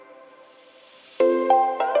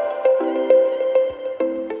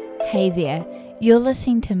Hey there, you're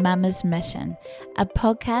listening to Mama's Mission, a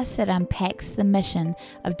podcast that unpacks the mission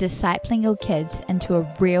of discipling your kids into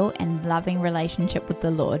a real and loving relationship with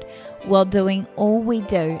the Lord while doing all we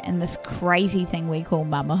do in this crazy thing we call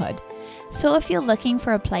mamahood. So if you're looking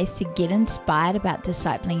for a place to get inspired about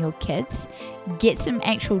discipling your kids, get some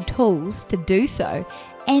actual tools to do so,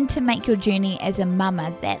 and to make your journey as a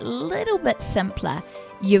mama that little bit simpler,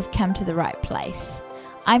 you've come to the right place.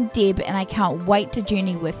 I'm Deb, and I can't wait to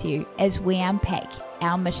journey with you as we unpack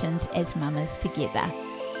our missions as mamas together.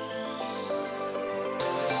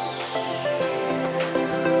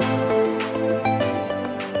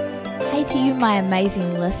 Hey to you, my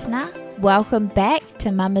amazing listener. Welcome back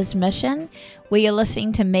to Mama's Mission, where you're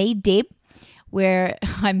listening to me, Deb, where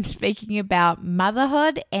I'm speaking about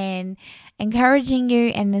motherhood and encouraging you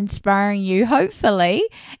and inspiring you, hopefully,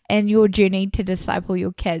 in your journey to disciple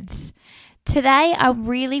your kids. Today, I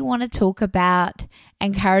really want to talk about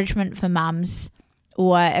encouragement for mums,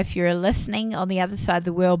 or if you're listening on the other side of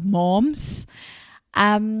the world, moms.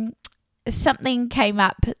 Something came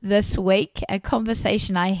up this week, a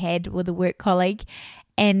conversation I had with a work colleague,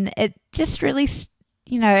 and it just really,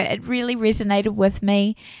 it really resonated with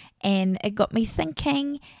me, and it got me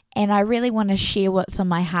thinking, and I really want to share what's on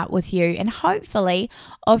my heart with you, and hopefully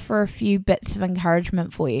offer a few bits of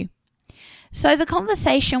encouragement for you. So the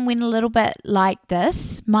conversation went a little bit like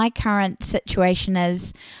this. My current situation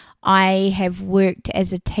is I have worked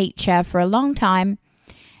as a teacher for a long time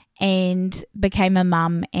and became a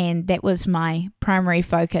mum, and that was my primary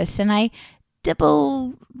focus. And I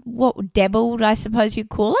dabbled, I suppose you'd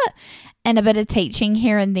call it, in a bit of teaching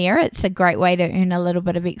here and there. It's a great way to earn a little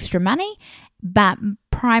bit of extra money, but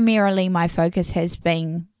primarily my focus has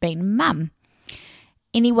been mum.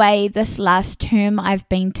 Anyway, this last term I've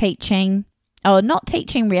been teaching. Oh, not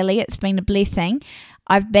teaching really, it's been a blessing.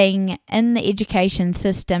 I've been in the education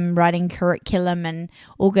system writing curriculum and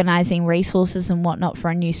organising resources and whatnot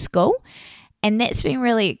for a new school. And that's been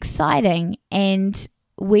really exciting. And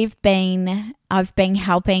I've been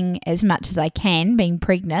helping as much as I can, being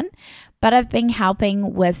pregnant, but I've been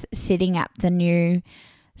helping with setting up the new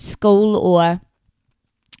school or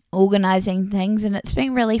organising things, and it's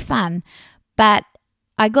been really fun. But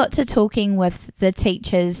I got to talking with the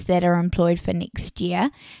teachers that are employed for next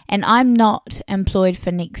year, and I'm not employed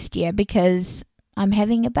for next year because I'm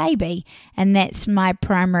having a baby, and that's my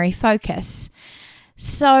primary focus.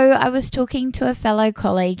 So I was talking to a fellow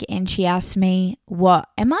colleague, and she asked me, what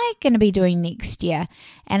am I going to be doing next year?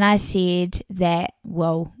 And I said that,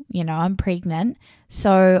 I'm pregnant,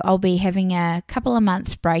 so I'll be having a couple of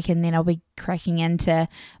months break, and then I'll be cracking into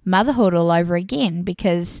motherhood all over again,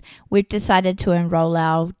 because we've decided to enroll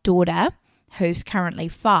our daughter, who's currently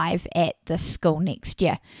 5, at the school next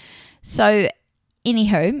year. So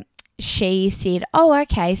anywho, she said, oh,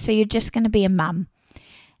 okay, so you're just going to be a mum.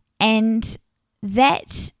 And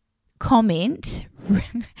that comment,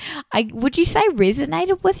 would you say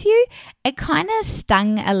resonated with you? It kind of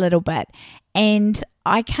stung a little bit. And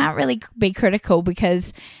I can't really be critical,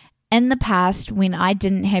 because in the past, when I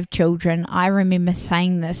didn't have children, I remember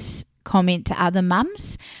saying this comment to other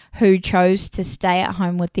mums who chose to stay at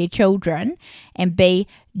home with their children and be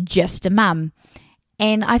just a mum.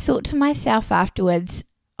 And I thought to myself afterwards,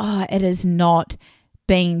 it is not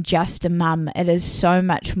being just a mum. It is so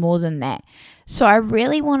much more than that. So I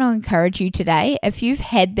really want to encourage you today, if you've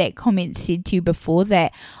had that comment said to you before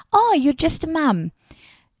that, you're just a mum,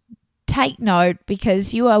 take note,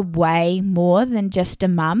 because you are way more than just a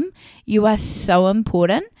mum. You are so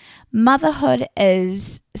important. Motherhood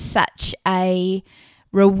is such a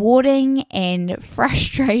rewarding and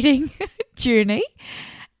frustrating journey.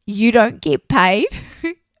 You don't get paid.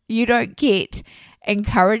 You don't get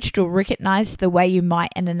encouraged or recognized the way you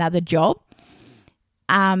might in another job.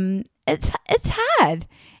 It's hard.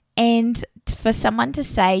 And for someone to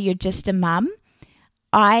say you're just a mum,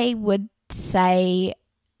 I would say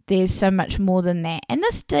there's so much more than that. And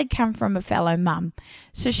this did come from a fellow mum.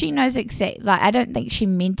 So she knows exactly, I don't think she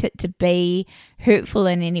meant it to be hurtful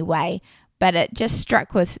in any way, but it just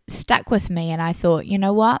stuck with me. And I thought, you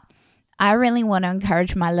know what? I really want to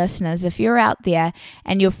encourage my listeners. If you're out there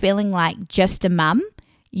and you're feeling like just a mum,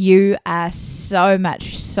 you are so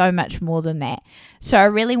much more than that. So I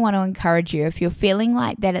really want to encourage you. If you're feeling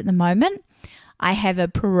like that at the moment, I have a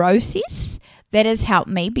process that has helped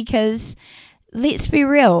me, because let's be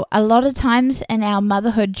real, a lot of times in our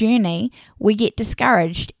motherhood journey, we get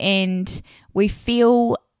discouraged and we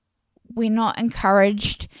feel we're not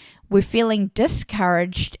encouraged. We're feeling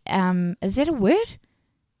discouraged. Is that a word?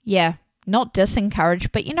 Yeah, not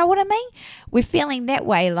disencouraged, but you know what I mean? We're feeling that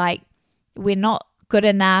way, like we're not good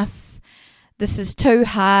enough. this is too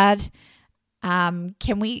hard.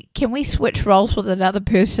 Can we switch roles with another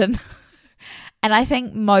person? And I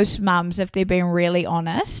think most mums, if they're being really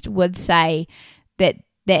honest, would say that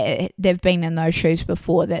they've been in those shoes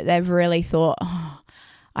before, that they've really thought, oh,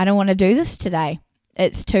 I don't want to do this today.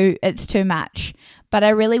 It's too much. But I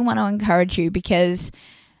really want to encourage you, because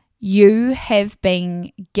you have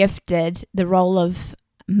been gifted the role of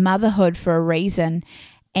motherhood for a reason,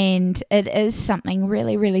 and it is something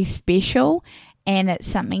really, really special, and it's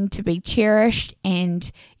something to be cherished,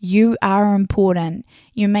 and you are important.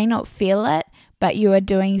 You may not feel it, but you are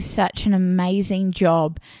doing such an amazing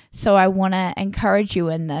job. So I want to encourage you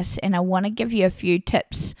in this, and I want to give you a few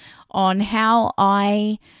tips on how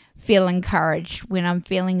I feel encouraged when I'm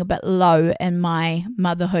feeling a bit low in my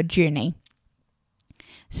motherhood journey.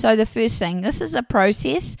 So the first thing, this is a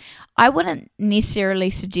process. I wouldn't necessarily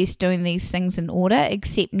suggest doing these things in order,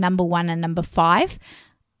 except number 1 and number 5.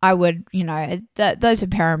 I would, those are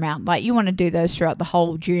paramount. Like, you want to do those throughout the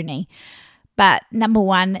whole journey. But number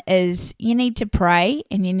 1 is you need to pray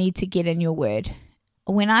and you need to get in your word.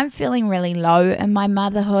 When I'm feeling really low in my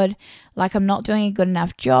motherhood, like I'm not doing a good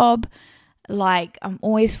enough job, like I'm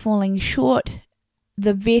always falling short,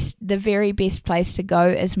 the very best place to go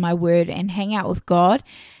is my word and hang out with God.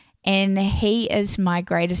 And He is my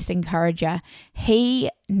greatest encourager. He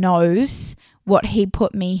knows what He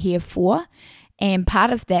put me here for. And part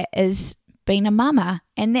of that is being a mama.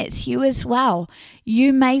 And that's you as well.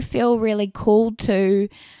 You may feel really called to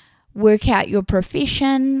work out your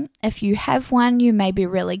profession. If you have one, you may be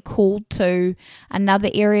really called to another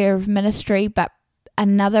area of ministry. But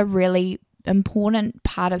another really important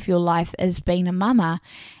part of your life is being a mama.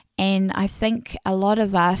 And I think a lot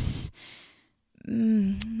of us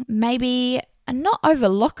maybe not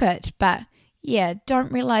overlook it, but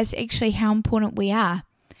don't realize actually how important we are.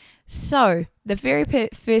 So the very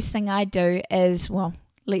first thing I do is, well,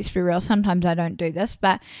 let's be real, sometimes I don't do this,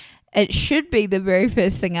 but it should be the very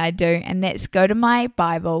first thing I do, and that's go to my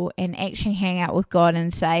Bible and actually hang out with God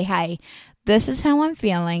and say, hey, this is how I'm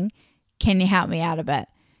feeling. Can you help me out a bit?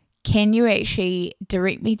 Can you actually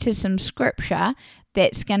direct me to some scripture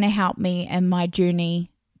that's going to help me in my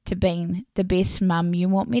journey to being the best mum you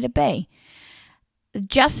want me to be?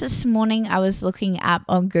 Just this morning, I was looking up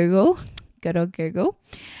on Google, good old Google,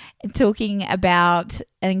 talking about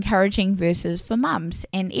encouraging verses for mums.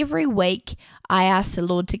 And every week, I ask the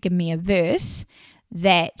Lord to give me a verse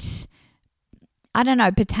that,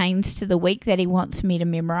 pertains to the week that He wants me to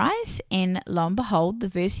memorize. And lo and behold, the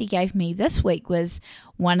verse He gave me this week was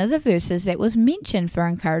one of the verses that was mentioned for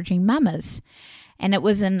encouraging mamas. And it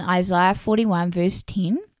was in Isaiah 41 verse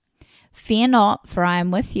 10. Fear not, for I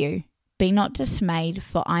am with you. Be not dismayed,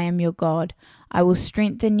 for I am your God. I will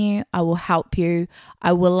strengthen you. I will help you.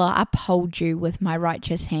 I will uphold you with my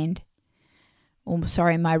righteous hand.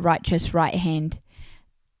 My righteous right hand.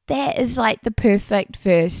 That is like the perfect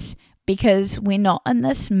verse, because we're not in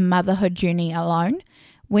this motherhood journey alone.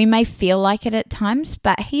 We may feel like it at times,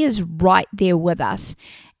 but He is right there with us,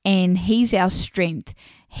 and He's our strength.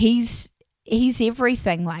 He's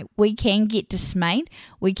everything. Like, we can get dismayed.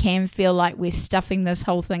 We can feel like we're stuffing this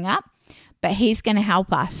whole thing up, but He's going to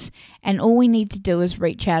help us. And all we need to do is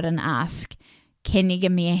reach out and ask, can you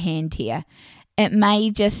give me a hand here? It may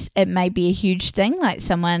be a huge thing, like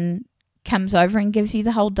someone comes over and gives you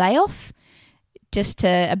the whole day off, just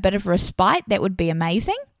a bit of respite. That would be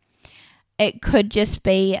amazing. It could just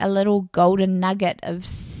be a little golden nugget of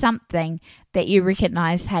something that you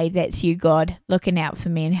recognize, hey, that's you, God, looking out for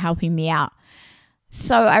me and helping me out.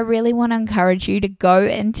 So I really want to encourage you to go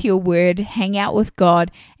into your word, hang out with God,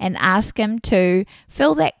 and ask Him to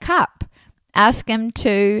fill that cup. Ask Him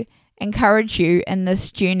to encourage you in this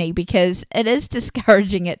journey, because it is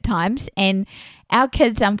discouraging at times. And our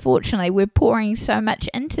kids, unfortunately, we're pouring so much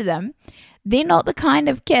into them. They're not the kind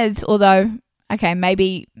of kids, although, okay,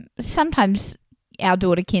 maybe sometimes our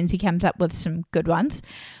daughter Kenzie comes up with some good ones.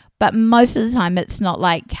 But most of the time, it's not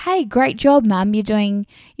like, hey, great job, Mum.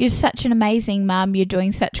 You're such an amazing mum. You're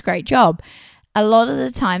doing such a great job. A lot of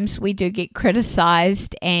the times we do get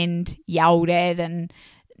criticized and yelled at, and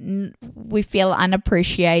we feel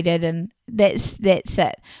unappreciated, and that's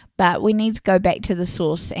it. But we need to go back to the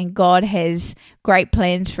source, and God has great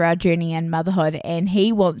plans for our journey in motherhood, and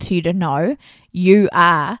He wants you to know you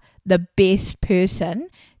are the best person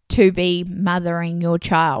to be mothering your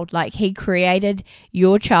child. Like, He created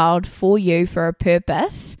your child for you for a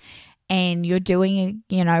purpose, and you're doing,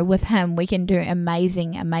 with Him, we can do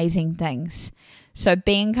amazing, amazing things. So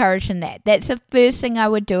be encouraged in that. That's the first thing I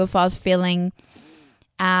would do if I was feeling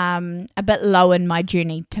a bit low in my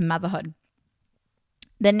journey to motherhood.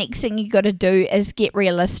 The next thing you got to do is get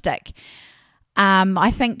realistic.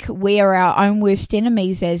 I think we are our own worst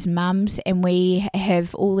enemies as mums, and we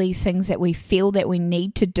have all these things that we feel that we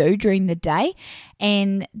need to do during the day.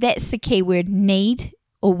 And that's the key word, need,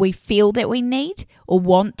 or we feel that we need or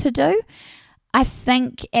want to do. I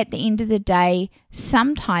think at the end of the day,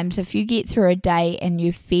 sometimes if you get through a day and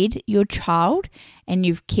you've fed your child and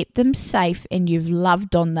you've kept them safe and you've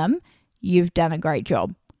loved on them, you've done a great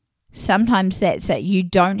job. Sometimes that's it. You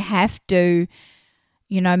don't have to,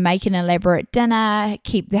 make an elaborate dinner,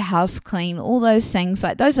 keep the house clean, all those things.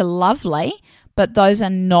 Like, those are lovely, but those are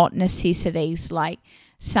not necessities. Like,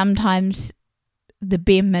 sometimes the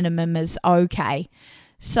bare minimum is okay.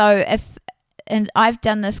 So and I've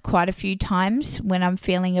done this quite a few times when I'm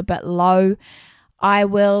feeling a bit low, I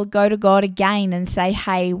will go to God again and say,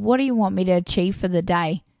 hey, what do you want me to achieve for the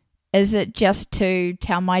day? Is it just to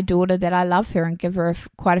tell my daughter that I love her and give her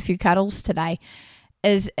quite a few cuddles today?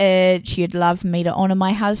 Is it you'd love me to honour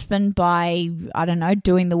my husband by,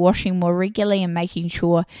 doing the washing more regularly and making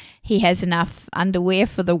sure he has enough underwear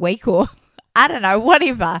for the week, or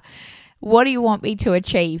whatever. What do you want me to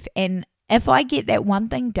achieve? And if I get that one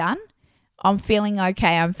thing done, I'm feeling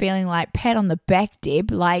okay. I'm feeling like pat on the back, Deb,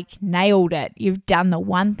 like nailed it. You've done the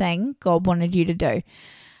one thing God wanted you to do.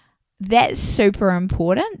 That's super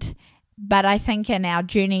important. But I think in our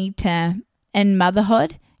journey in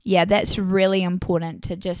motherhood, that's really important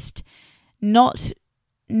to just not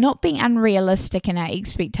be unrealistic in our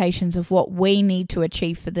expectations of what we need to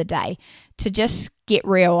achieve for the day. To just get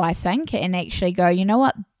real, I think, and actually go, you know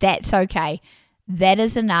what? That's okay. That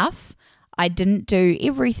is enough. I didn't do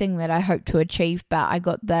everything that I hoped to achieve, but I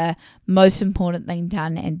got the most important thing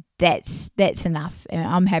done, and that's enough. And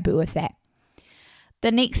I'm happy with that.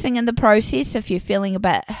 The next thing in the process, if you're feeling a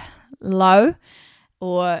bit low,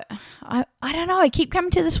 or I don't know, I keep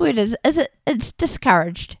coming to this word, it's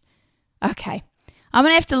discouraged. Okay, I'm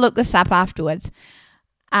going to have to look this up afterwards.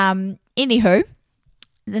 Anywho,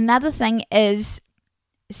 another thing is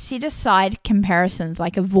set aside comparisons,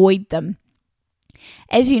 like avoid them.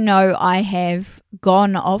 As you know, I have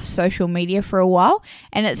gone off social media for a while,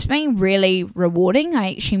 and it's been really rewarding.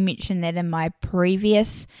 I actually mentioned that in my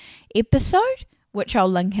previous episode, which I'll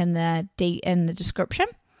link in the description.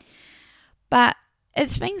 But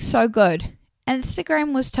it's been so good.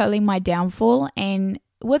 Instagram was totally my downfall, and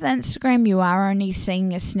with Instagram, you are only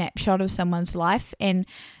seeing a snapshot of someone's life, and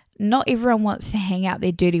not everyone wants to hang out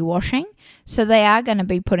their dirty washing, so they are going to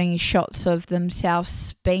be putting shots of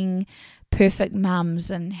themselves being perfect mums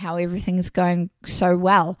and how everything's going so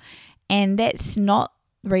well, and that's not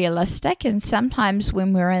realistic. And sometimes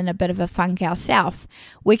when we're in a bit of a funk ourselves,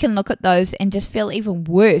 we can look at those and just feel even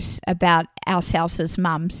worse about ourselves as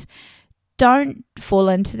mums. Don't fall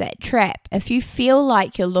into that trap. If you feel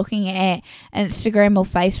like you're looking at Instagram or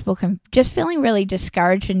Facebook and just feeling really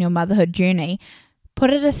discouraged in your motherhood journey,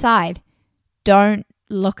 put it aside. Don't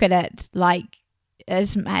look at it like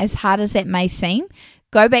as hard as that may seem.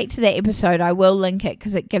 Go back to that episode. I will link it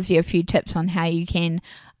because it gives you a few tips on how you can,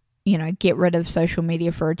 get rid of social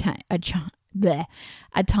media for a time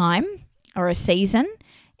or a season,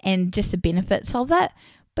 and just the benefits of it.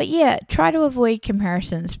 But try to avoid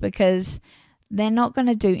comparisons, because they're not going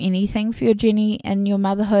to do anything for your journey in your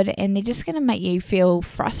motherhood, and they're just going to make you feel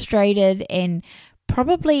frustrated and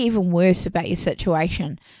probably even worse about your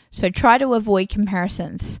situation. So try to avoid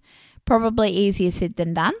comparisons. Probably easier said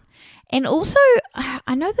than done. And also,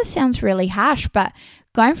 I know this sounds really harsh, but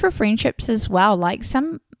going for friendships as well. Like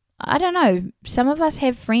some of us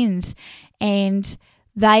have friends and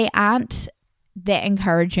they aren't that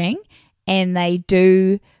encouraging, and they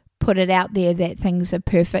do put it out there that things are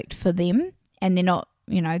perfect for them, and they're not,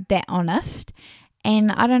 that honest.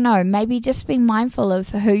 And I don't know, maybe just being mindful of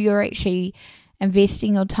who you're actually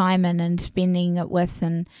investing your time in and spending it with.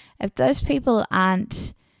 And if those people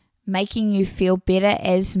aren't making you feel better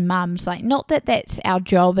as mums, like, not that that's our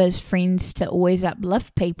job as friends to always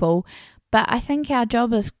uplift people, but I think our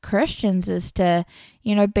job as Christians is to,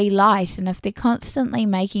 be light. And if they're constantly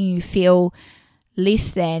making you feel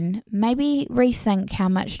less than, maybe rethink how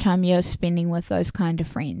much time you're spending with those kind of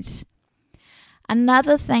friends.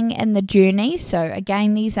 Another thing in the journey, so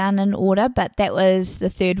again, these aren't in order, but that was the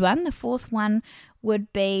third one. The fourth one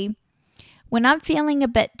would be when I'm feeling a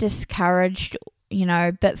bit discouraged,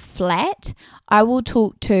 a bit flat, I will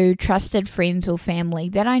talk to trusted friends or family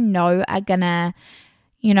that I know are gonna,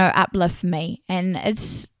 uplift me. And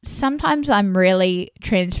it's sometimes I'm really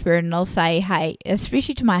transparent, and I'll say, hey,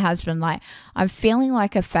 especially to my husband, like, I'm feeling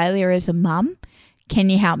like a failure as a mum. Can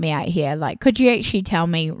you help me out here? Like, could you actually tell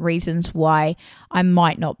me reasons why I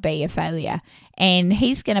might not be a failure? And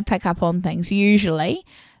he's going to pick up on things usually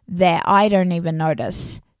that I don't even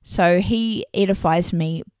notice. So he edifies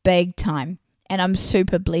me big time. And I'm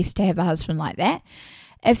super blessed to have a husband like that.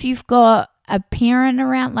 If you've got a parent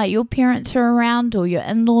around, like your parents are around, or your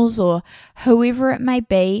in-laws, or whoever it may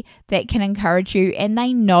be that can encourage you, and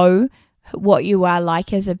they know what you are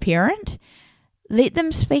like as a parent, let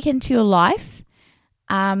them speak into your life.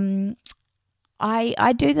 I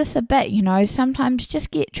do this a bit, sometimes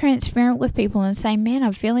just get transparent with people and say, man,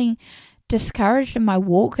 I'm feeling discouraged in my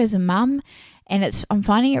walk as a mum, and I'm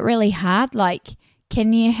finding it really hard. Like,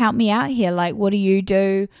 can you help me out here? Like, what do you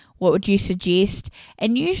do? What would you suggest?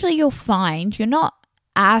 And usually you'll find you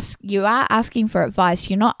are asking for advice.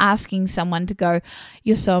 You're not asking someone to go,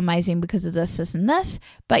 you're so amazing because of this, this, and this.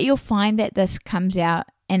 But you'll find that this comes out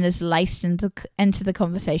and is laced into the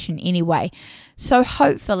conversation anyway. So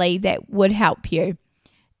hopefully that would help you.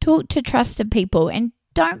 Talk to trusted people, and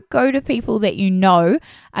don't go to people that you know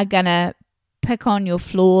are going to pick on your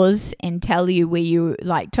flaws and tell you where you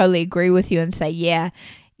totally agree with you and say, yeah,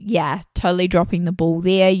 totally dropping the ball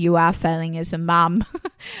there. You are failing as a mum.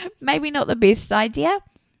 Maybe not the best idea.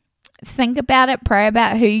 Think about it, pray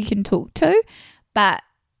about who you can talk to, but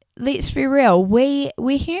let's be real, we're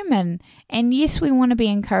human, and yes, we want to be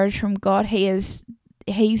encouraged from God. He's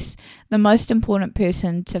the most important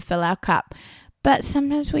person to fill our cup, but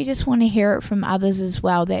sometimes we just want to hear it from others as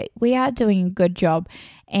well, that we are doing a good job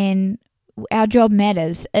and our job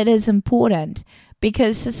matters. It is important,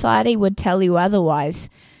 because society would tell you otherwise,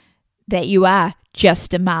 that you are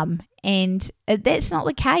just a mum, and that's not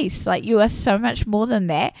the case. Like, you are so much more than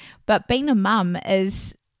that, but being a mum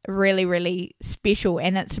is really, really special,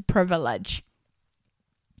 and it's a privilege.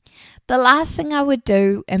 The last thing I would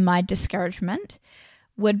do in my discouragement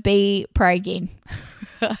would be pray again.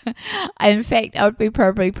 In fact, I would be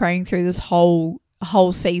probably praying through this whole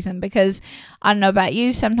season, because I don't know about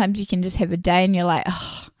you, sometimes you can just have a day and you're like,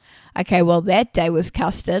 oh, okay, well, that day was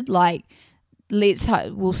custard, like,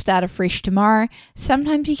 we'll start afresh tomorrow.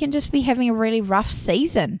 Sometimes you can just be having a really rough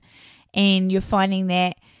season, and you're finding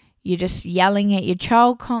that you're just yelling at your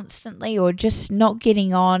child constantly, or just not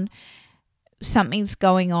getting on, something's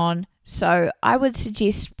going on. So I would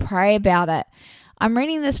suggest pray about it. I'm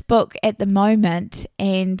reading this book at the moment,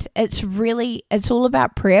 and it's all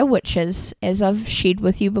about prayer, which is, as I've shared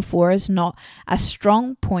with you before, is not a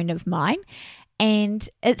strong point of mine. And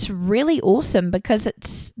it's really awesome, because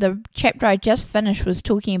the chapter I just finished was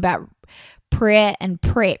talking about prayer and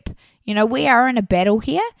prep. We are in a battle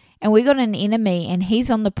here, and we got an enemy, and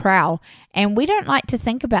he's on the prowl, and we don't like to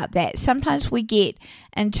think about that. Sometimes we get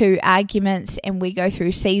into arguments, and we go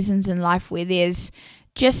through seasons in life where there's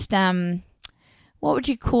just what would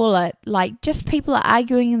you call it? Like, just people are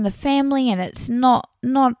arguing in the family, and it's not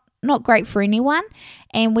great for anyone.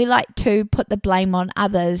 And we like to put the blame on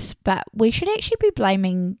others, but we should actually be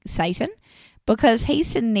blaming Satan, because he's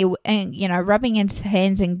sitting there, and rubbing his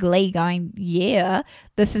hands in glee, going, "Yeah,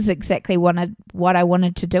 this is exactly what I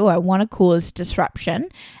wanted to do. I want to cause disruption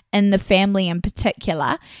in the family in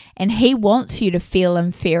particular, and he wants you to feel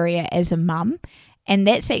inferior as a mum." And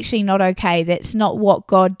that's actually not okay. That's not what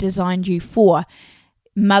God designed you for.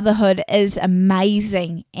 Motherhood is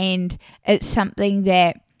amazing, and it's something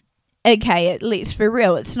that, okay, let's be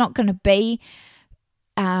real, it's not going to be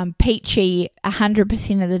peachy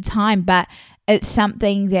 100% of the time, but it's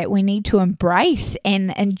something that we need to embrace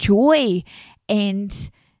and enjoy.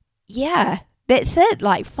 And yeah, that's it,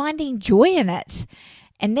 like finding joy in it.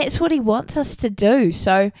 And that's what he wants us to do.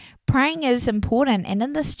 So praying is important. And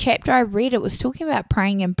in this chapter I read, it was talking about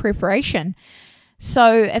praying in preparation.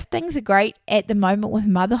 So if things are great at the moment with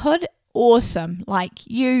motherhood, awesome. Like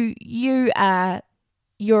you're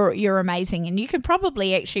amazing. And you can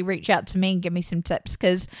probably actually reach out to me and give me some tips,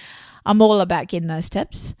 because I'm all about getting those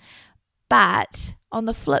tips. But on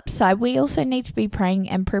the flip side, we also need to be praying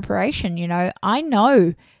in preparation. I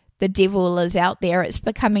know the devil is out there. It's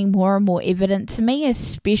becoming more and more evident to me,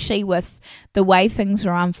 especially with the way things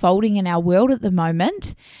are unfolding in our world at the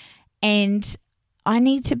moment. And I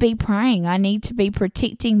need to be praying. I need to be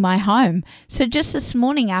protecting my home. So just this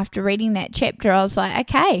morning after reading that chapter, I was like,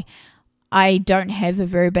 okay, I don't have a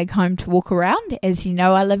very big home to walk around. As you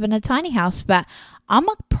know, I live in a tiny house, but I'm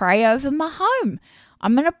going to pray over my home.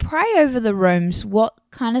 I'm going to pray over the rooms. What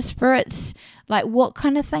kind of spirits, like what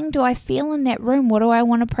kind of thing do I feel in that room? What do I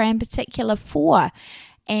want to pray in particular for?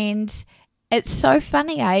 And it's so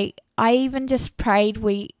funny. I even just prayed.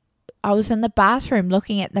 I was in the bathroom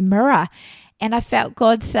looking at the mirror, and I felt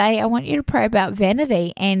God say, I want you to pray about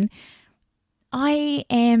vanity. And I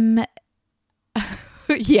am...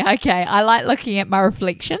 yeah, okay. I like looking at my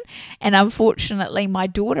reflection, and unfortunately my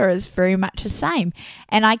daughter is very much the same.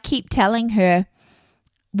 And I keep telling her,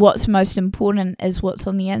 what's most important is what's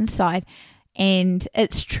on the inside. And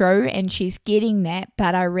it's true, and she's getting that,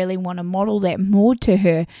 but I really want to model that more to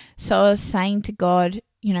her. So I was saying to God,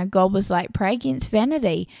 God was like, pray against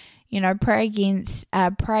vanity,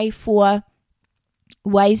 pray for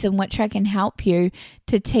ways in which I can help you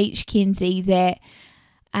to teach Kenzie that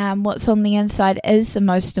what's on the inside is the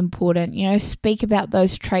most important. Speak about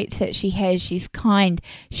those traits that she has. She's kind,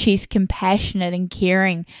 she's compassionate and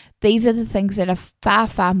caring. These are the things that are far,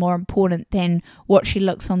 far more important than what she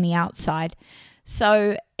looks on the outside.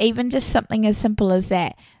 So even just something as simple as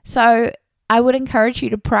that. So I would encourage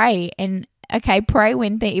you to pray, and pray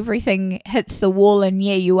when everything hits the wall and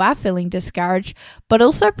you are feeling discouraged, but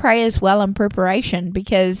also pray as well in preparation,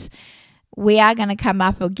 because we are going to come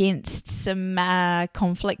up against some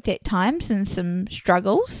conflict at times and some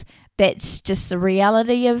struggles. That's just the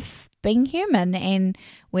reality of being human, and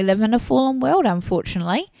we live in a fallen world,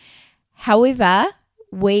 unfortunately. However,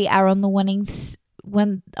 we are on the winning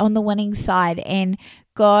side, and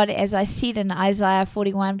God, as I said in Isaiah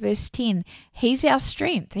 41 verse 10, He's our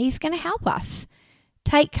strength. He's going to help us.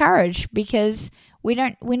 Take courage, because we're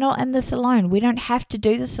not in this alone. We don't have to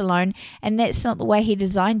do this alone, and that's not the way He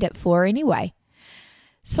designed it for anyway.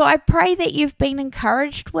 So I pray that you've been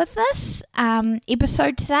encouraged with this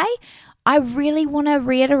episode today. I really want to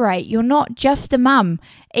reiterate, you're not just a mum.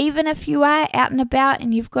 Even if you are out and about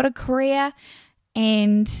and you've got a career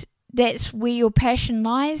and that's where your passion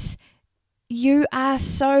lies, you are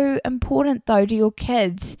so important though to your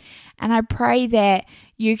kids. And I pray that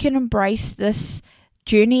you can embrace this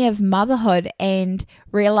journey of motherhood and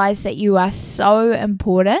realize that you are so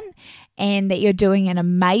important and that you're doing an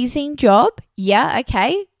amazing job. Yeah,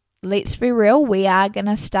 okay, let's be real. We are going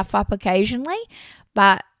to stuff up occasionally,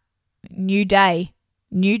 but new day,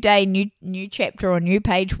 new chapter or new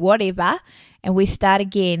page, whatever, and we start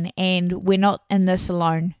again, and we're not in this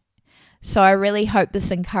alone. So I really hope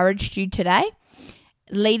this encouraged you today.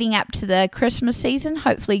 Leading up to the Christmas season,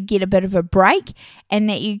 hopefully get a bit of a break, and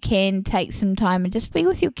that you can take some time and just be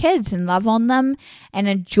with your kids and love on them and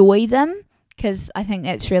enjoy them, because I think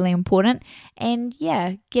that's really important. And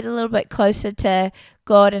get a little bit closer to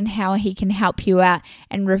God and how He can help you out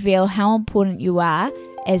and reveal how important you are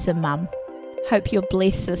as a mum. Hope you're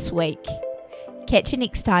blessed this week. Catch you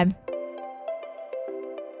next time.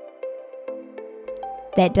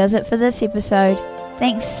 That does it for this episode.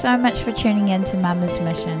 Thanks so much for tuning in to Mama's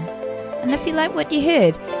Mission. And if you like what you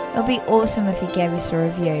heard, it would be awesome if you gave us a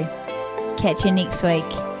review. Catch you next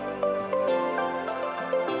week.